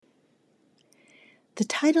The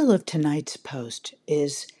title of tonight's post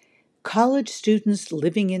is College Students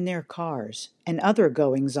Living in Their Cars and Other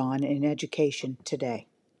Goings On in Education Today.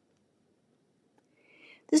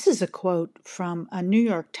 This is a quote from a New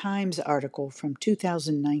York Times article from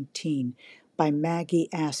 2019 by Maggie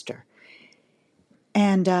Astor.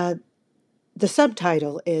 And the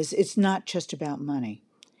subtitle is It's Not Just About Money.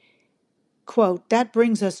 Quote, that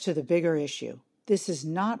brings us to the bigger issue. This is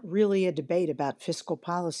not really a debate about fiscal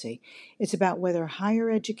policy. It's about whether higher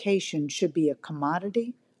education should be a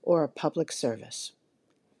commodity or a public service.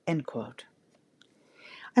 End quote.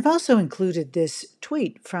 I've also included this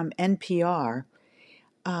tweet from NPR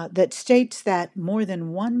that states that more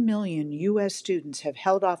than 1 million U.S. students have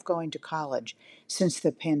held off going to college since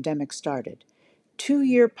the pandemic started.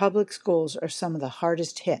 2-year public schools are some of the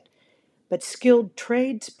hardest hit, but skilled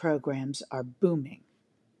trades programs are booming.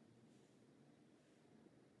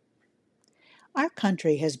 Our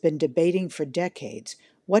country has been debating for decades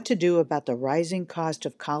what to do about the rising cost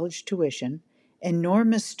of college tuition,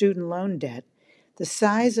 enormous student loan debt, the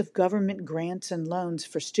size of government grants and loans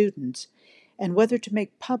for students, and whether to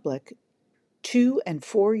make public 2- and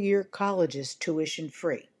 4-year colleges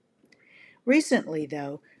tuition-free. Recently,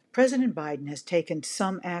 though, President Biden has taken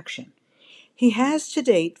some action. He has to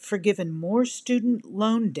date forgiven more student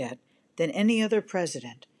loan debt than any other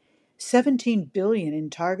president, $17 billion in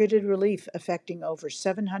targeted relief affecting over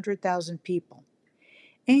 700,000 people.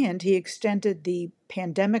 And he extended the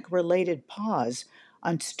pandemic-related pause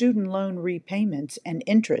on student loan repayments and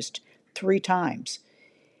interest 3 times.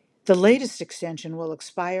 The latest extension will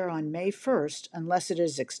expire on May 1st unless it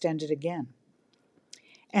is extended again.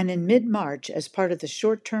 And in mid-March, as part of the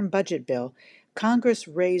short-term budget bill, Congress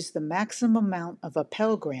raised the maximum amount of a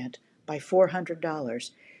Pell Grant by $400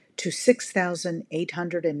 to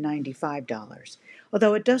 $6,895.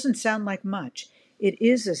 Although it doesn't sound like much, it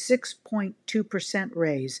is a 6.2%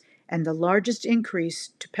 raise and the largest increase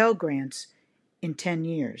to Pell Grants in 10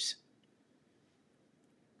 years.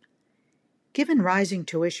 Given rising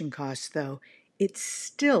tuition costs, though, it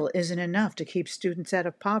still isn't enough to keep students out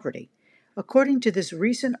of poverty. According to this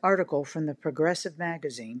recent article from the Progressive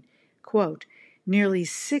magazine, quote, nearly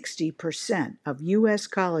 60% of U.S.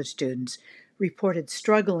 college students reported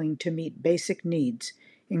struggling to meet basic needs,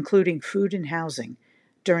 including food and housing,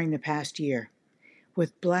 during the past year,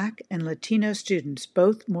 with Black and Latino students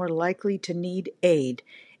both more likely to need aid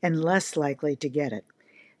and less likely to get it.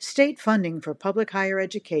 State funding for public higher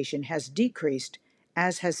education has decreased,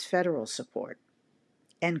 as has federal support.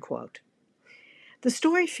 End quote. The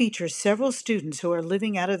story features several students who are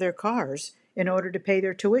living out of their cars in order to pay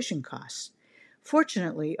their tuition costs.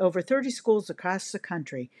 Fortunately, over 30 schools across the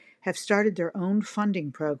country have started their own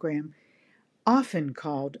funding program, often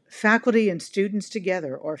called Faculty and Students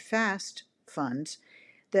Together, or FAST funds,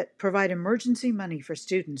 that provide emergency money for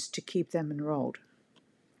students to keep them enrolled.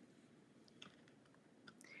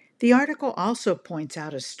 The article also points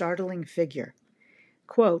out a startling figure.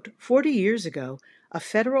 Quote, 40 years ago, a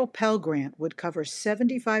federal Pell Grant would cover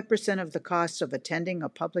 75% of the costs of attending a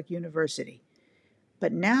public university,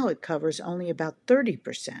 but now it covers only about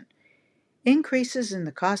 30%. Increases in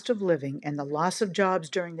the cost of living and the loss of jobs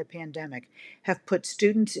during the pandemic have put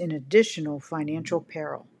students in additional financial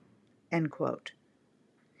peril. End quote.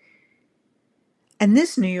 And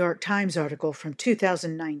this New York Times article from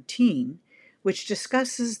 2019, which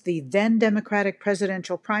discusses the then Democratic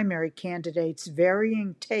presidential primary candidate's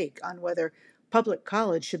varying take on whether public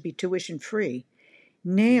college should be tuition-free,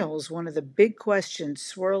 nails one of the big questions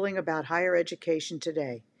swirling about higher education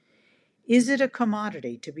today. Is it a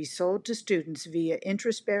commodity to be sold to students via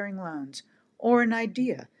interest-bearing loans, or an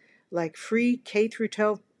idea like free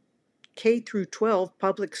K-12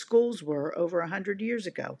 public schools were over 100 years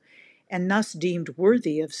ago, and thus deemed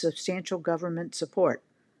worthy of substantial government support?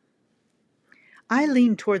 I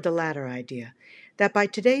lean toward the latter idea, that by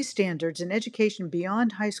today's standards, an education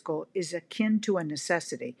beyond high school is akin to a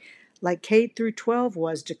necessity, like K-12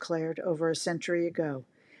 was declared over a century ago.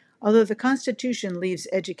 Although the Constitution leaves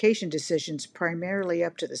education decisions primarily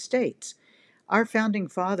up to the states, our founding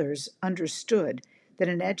fathers understood that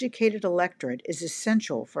an educated electorate is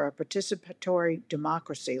essential for a participatory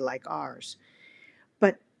democracy like ours.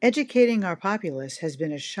 But educating our populace has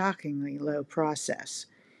been a shockingly low process.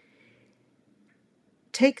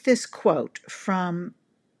 Take this quote from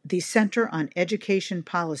the Center on Education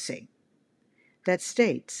Policy that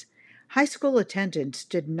states, high school attendance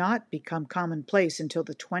did not become commonplace until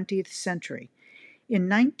the 20th century. In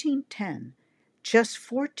 1910, just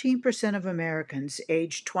 14% of Americans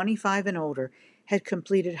aged 25 and older had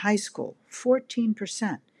completed high school,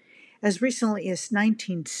 14%. As recently as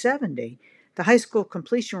 1970, The high school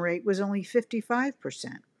completion rate was only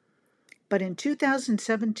 55%. But in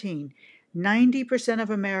 2017, 90% of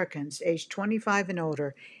Americans aged 25 and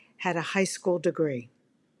older had a high school degree.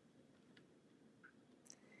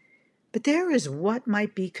 But there is what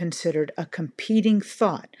might be considered a competing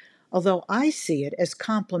thought, although I see it as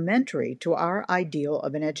complementary to our ideal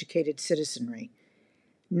of an educated citizenry.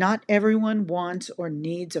 Not everyone wants or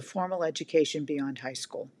needs a formal education beyond high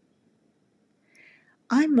school.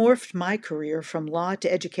 I morphed my career from law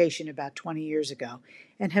to education about 20 years ago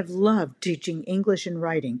and have loved teaching English and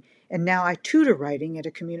writing, and now I tutor writing at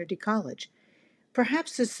a community college.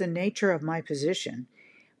 Perhaps it's the nature of my position,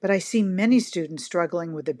 but I see many students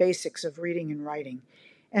struggling with the basics of reading and writing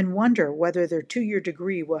and wonder whether their 2-year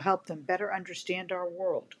degree will help them better understand our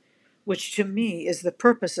world, which to me is the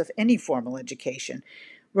purpose of any formal education,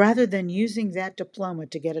 rather than using that diploma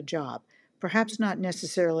to get a job, perhaps not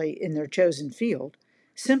necessarily in their chosen field,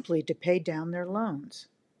 simply to pay down their loans.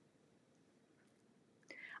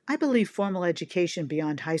 I believe formal education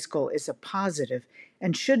beyond high school is a positive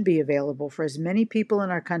and should be available for as many people in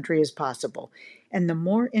our country as possible, and the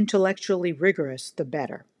more intellectually rigorous, the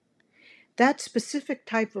better. That specific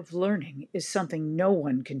type of learning is something no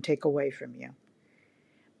one can take away from you.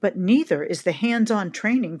 But neither is the hands-on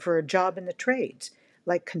training for a job in the trades,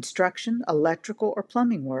 like construction, electrical, or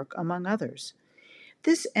plumbing work, among others.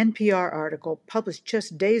 This NPR article, published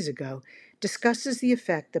just days ago, discusses the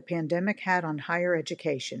effect the pandemic had on higher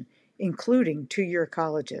education, including 2-year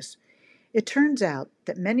colleges. It turns out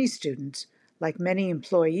that many students, like many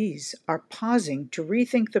employees, are pausing to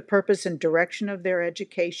rethink the purpose and direction of their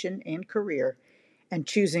education and career and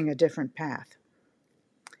choosing a different path.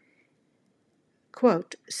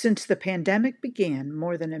 Quote, "Since the pandemic began,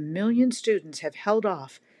 more than 1 million students have held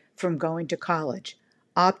off from going to college,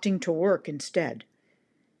 opting to work instead.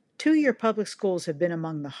 2-year public schools have been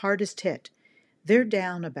among the hardest hit. They're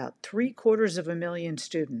down about 750,000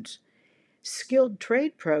 students. Skilled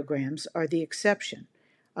trade programs are the exception.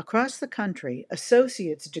 Across the country,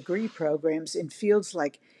 associate's degree programs in fields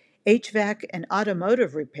like HVAC and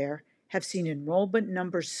automotive repair have seen enrollment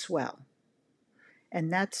numbers swell."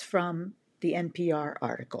 And that's from the NPR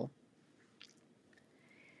article.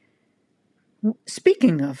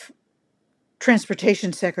 Speaking of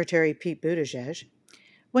Transportation Secretary Pete Buttigieg,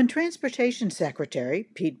 when Transportation Secretary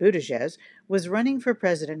Pete Buttigieg was running for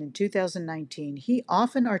president in 2019, he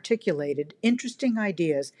often articulated interesting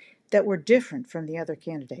ideas that were different from the other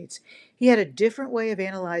candidates. He had a different way of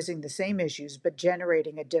analyzing the same issues, but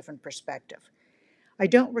generating a different perspective. I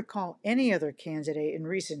don't recall any other candidate in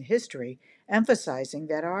recent history emphasizing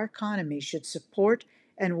that our economy should support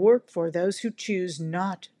and work for those who choose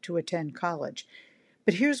not to attend college.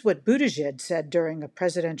 But here's what Buttigieg said during a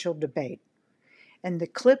presidential debate. And the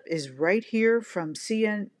clip is right here from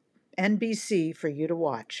CNBC for you to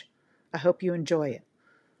watch. I hope you enjoy it.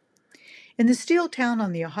 "In the steel town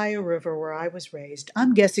on the Ohio River where I was raised,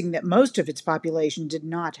 I'm guessing that most of its population did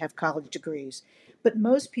not have college degrees, but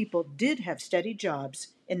most people did have steady jobs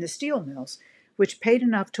in the steel mills, which paid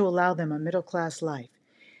enough to allow them a middle-class life.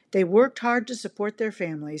 They worked hard to support their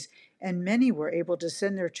families, and many were able to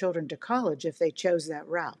send their children to college if they chose that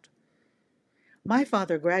route. My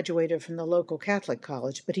father graduated from the local Catholic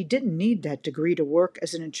college, but he didn't need that degree to work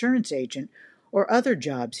as an insurance agent or other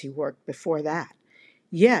jobs he worked before that.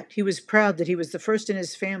 Yet, he was proud that he was the first in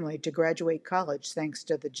his family to graduate college thanks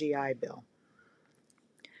to the GI Bill.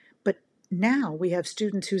 But now we have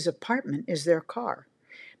students whose apartment is their car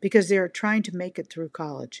because they are trying to make it through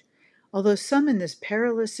college. Although some in this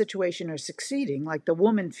perilous situation are succeeding, like the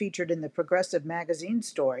woman featured in the Progressive magazine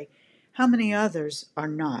story, how many others are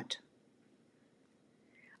not?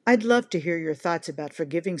 I'd love to hear your thoughts about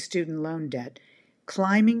forgiving student loan debt,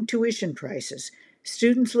 climbing tuition prices,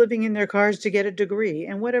 students living in their cars to get a degree,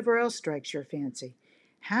 and whatever else strikes your fancy.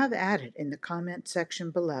 Have at it in the comment section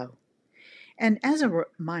below. And as a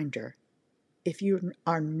reminder, if you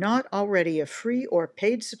are not already a free or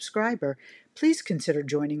paid subscriber, please consider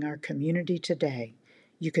joining our community today.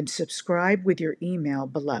 You can subscribe with your email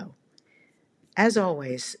below. As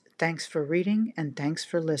always, thanks for reading and thanks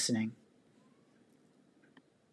for listening.